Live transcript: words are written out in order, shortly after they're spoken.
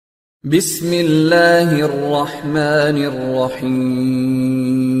بسم الله الرحمن الرحيم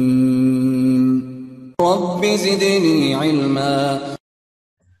رب زدني علما.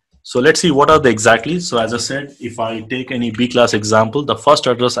 So let's see what are the exactly. So as I said, if I take any B class example, the first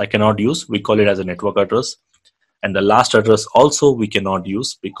address I cannot use, we call it as a network address. And the last address also we cannot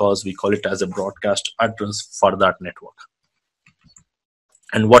use because we call it as a broadcast address for that network.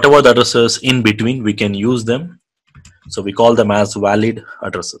 And whatever the addresses in between, we can use them. So we call them as valid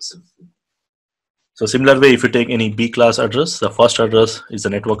addresses. So similar way, if you take any B class address, the first address is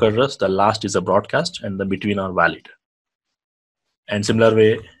the network address, the last is a broadcast, and the between are valid. And similar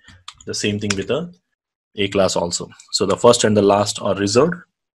way, the same thing with a class also. So the first and the last are reserved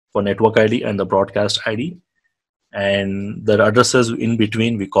for network ID and the broadcast ID. And the addresses in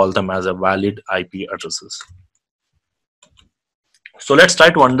between, we call them as a valid IP addresses. So let's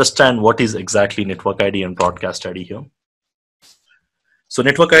try to understand what is exactly network ID and broadcast ID here. So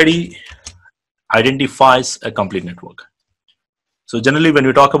network ID identifies a complete network. So generally when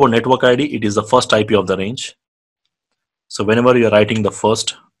we talk about network ID, it is the first IP of the range. So whenever you're writing the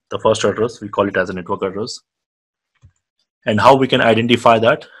first address, we call it as a network address. And how we can identify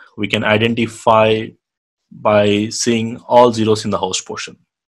that? We can identify by seeing all zeros in the host portion.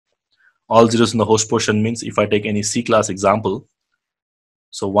 All zeros in the host portion means if I take any C class example,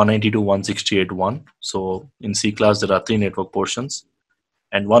 so 192.168.1. So in C class, there are 3 network portions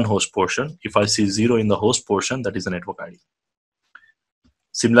and 1 host portion. If I see 0 in the host portion, that is a network ID.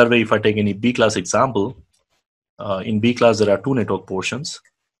 Similar way, if I take any B class example, in B class, there are 2 network portions.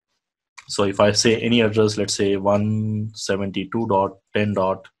 So if I say any address, let's say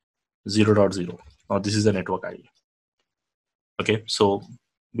 172.10.0.0, now this is a network ID. Okay, so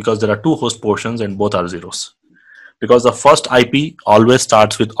because there are 2 host portions and both are zeros. Because the first IP always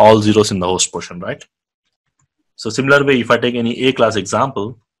starts with all zeros in the host portion, right? So similar way, if I take any A class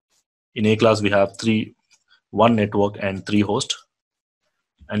example, in A class we have 1 network and 3 hosts.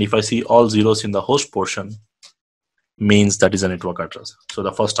 And if I see all zeros in the host portion, means that is a network address. So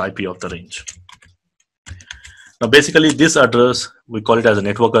the first IP of the range. Now basically this address, we call it as a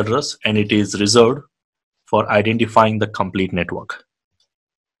network address, and it is reserved for identifying the complete network.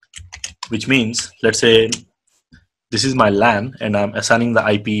 Which means, let's say this is my LAN and I'm assigning the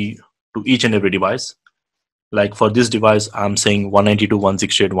IP to each and every device. Like for this device, I'm saying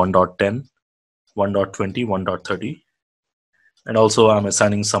 192.168.1.10, 1.20, 1.30. And also I'm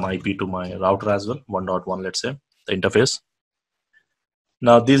assigning some IP to my router as well, 1.1, let's say, the interface.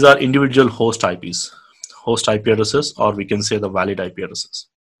 Now these are individual host IPs, host IP addresses, or we can say the valid IP addresses.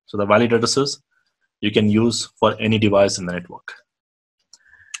 So the valid addresses you can use for any device in the network.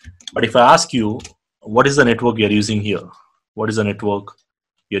 But if I ask you, what is the network you're using here? What is the network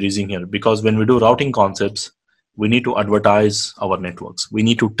you're using here? Because when we do routing concepts, we need to advertise our networks. We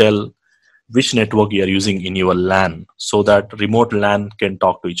need to tell which network you're using in your LAN so that remote LAN can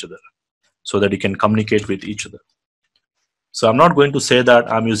talk to each other, so that you can communicate with each other. So I'm not going to say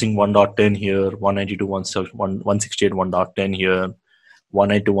that I'm using 1.10 here, 192.168.1.10 here,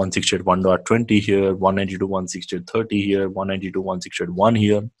 192.168.1.20 here, 192.168.30 here, 192.168.1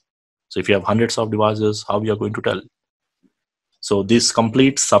 here. So if you have hundreds of devices, how you are going to tell? So this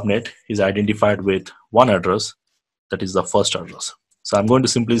complete subnet is identified with one address, that is the first address. So I'm going to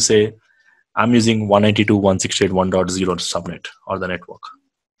simply say I'm using 192.168.1.0 subnet or the network.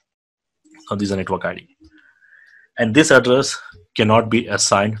 So this is a network ID. And this address cannot be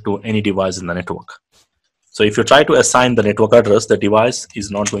assigned to any device in the network. So if you try to assign the network address, the device is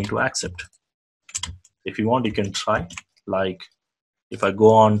not going to accept. If you want, you can try. Like if I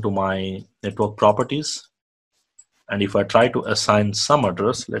go on to my network properties, and if I try to assign some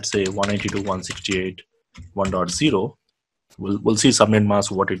address, let's say 192.168.1.0, we'll see subnet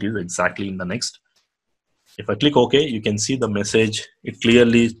mask what it is exactly in the next. If I click OK, you can see the message. It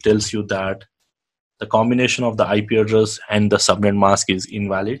clearly tells you that the combination of the IP address and the subnet mask is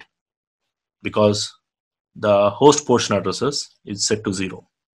invalid because the host portion addresses is set to 0,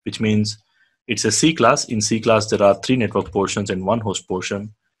 which means it's a C class. In C class, there are 3 network portions and 1 host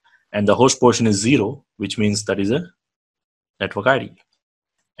portion, and the host portion is 0, which means that is a network ID.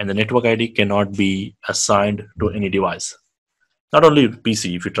 And the network ID cannot be assigned to any device. Not only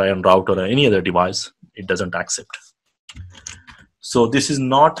PC, if you try on router or any other device, it doesn't accept. So this is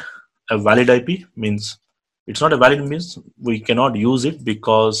not a valid IP, means it's not a valid means we cannot use it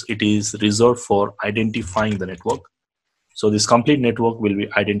because it is reserved for identifying the network. So this complete network will be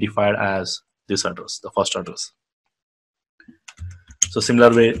identified as this address, the first address. So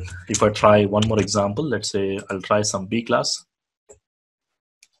similar way, if I try one more example, let's say I'll try some B class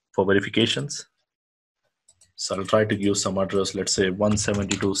for verifications. So I'll try to give some address, let's say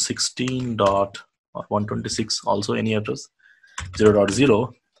 172.16 dot or 126, also any address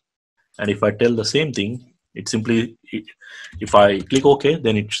 0.0. And if I tell the same thing, it simply, if I click OK,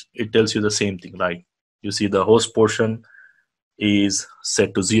 then it tells you the same thing, right? You see the host portion is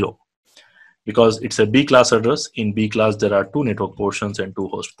set to 0 because it's a B class address. In B class, there are 2 network portions and 2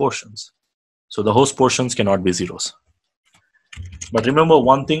 host portions. So the host portions cannot be zeros. But remember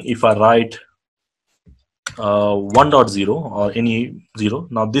one thing, if I write 1.0 or any 0,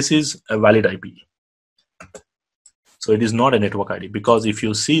 now this is a valid IP. So it is not a network ID, because if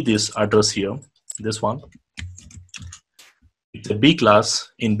you see this address here, this one, it's a B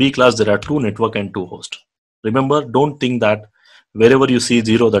class. In B class, there are 2 network and 2 host. Remember, don't think that wherever you see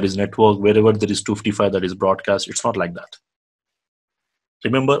 0, that is network, wherever there is 255, that is broadcast. It's not like that.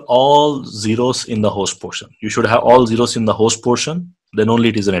 Remember, all zeros in the host portion. You should have all zeros in the host portion, then only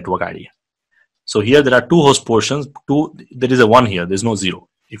it is a network ID. So here there are 2 host portions, there is a 1 here, there is no 0.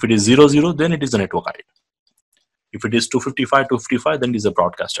 If it is 0, 0, then it is a network ID. If it is 255, 255, then it is a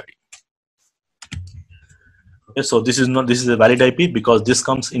broadcast ID. Okay, so this is a valid IP because this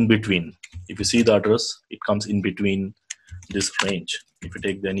comes in between. If you see the address, it comes in between this range. If you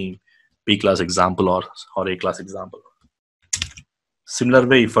take any B class example or A class example. Similar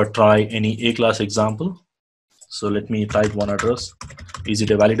way, if I try any A class example, so let me type one address. Is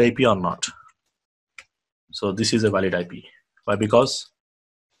it a valid IP or not? So this is a valid IP. Why? Because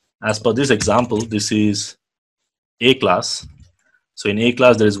as per this example, this is A class. So in A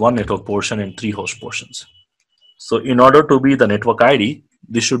class, there is 1 network portion and 3 host portions. So in order to be the network ID,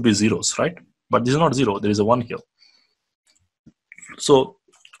 this should be zeros, right? But this is not 0, there is a 1 here. So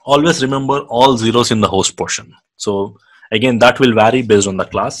always remember all zeros in the host portion. So again, that will vary based on the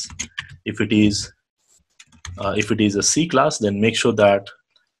class. If it is a C class, then make sure that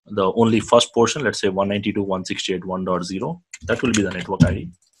the only first portion, let's say 192.168.1.0, that will be the network ID.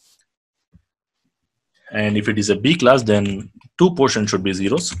 And if it is a B class, then 2 portions should be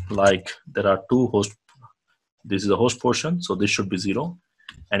zeros. Like there are 2 host. This is the host portion, so this should be 0.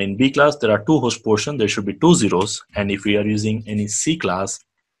 And in B class, there are 2 host portions. There should be 2 zeros. And if we are using any A class,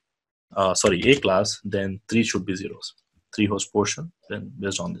 then 3 should be zeros. 3 host portion, then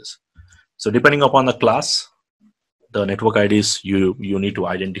based on this. So depending upon the class, the network IDs you need to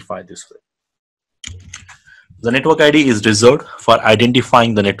identify this way. The network ID is reserved for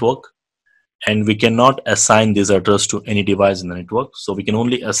identifying the network, and we cannot assign this address to any device in the network. So we can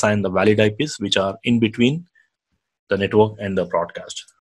only assign the valid IPs which are in between the network and the broadcast.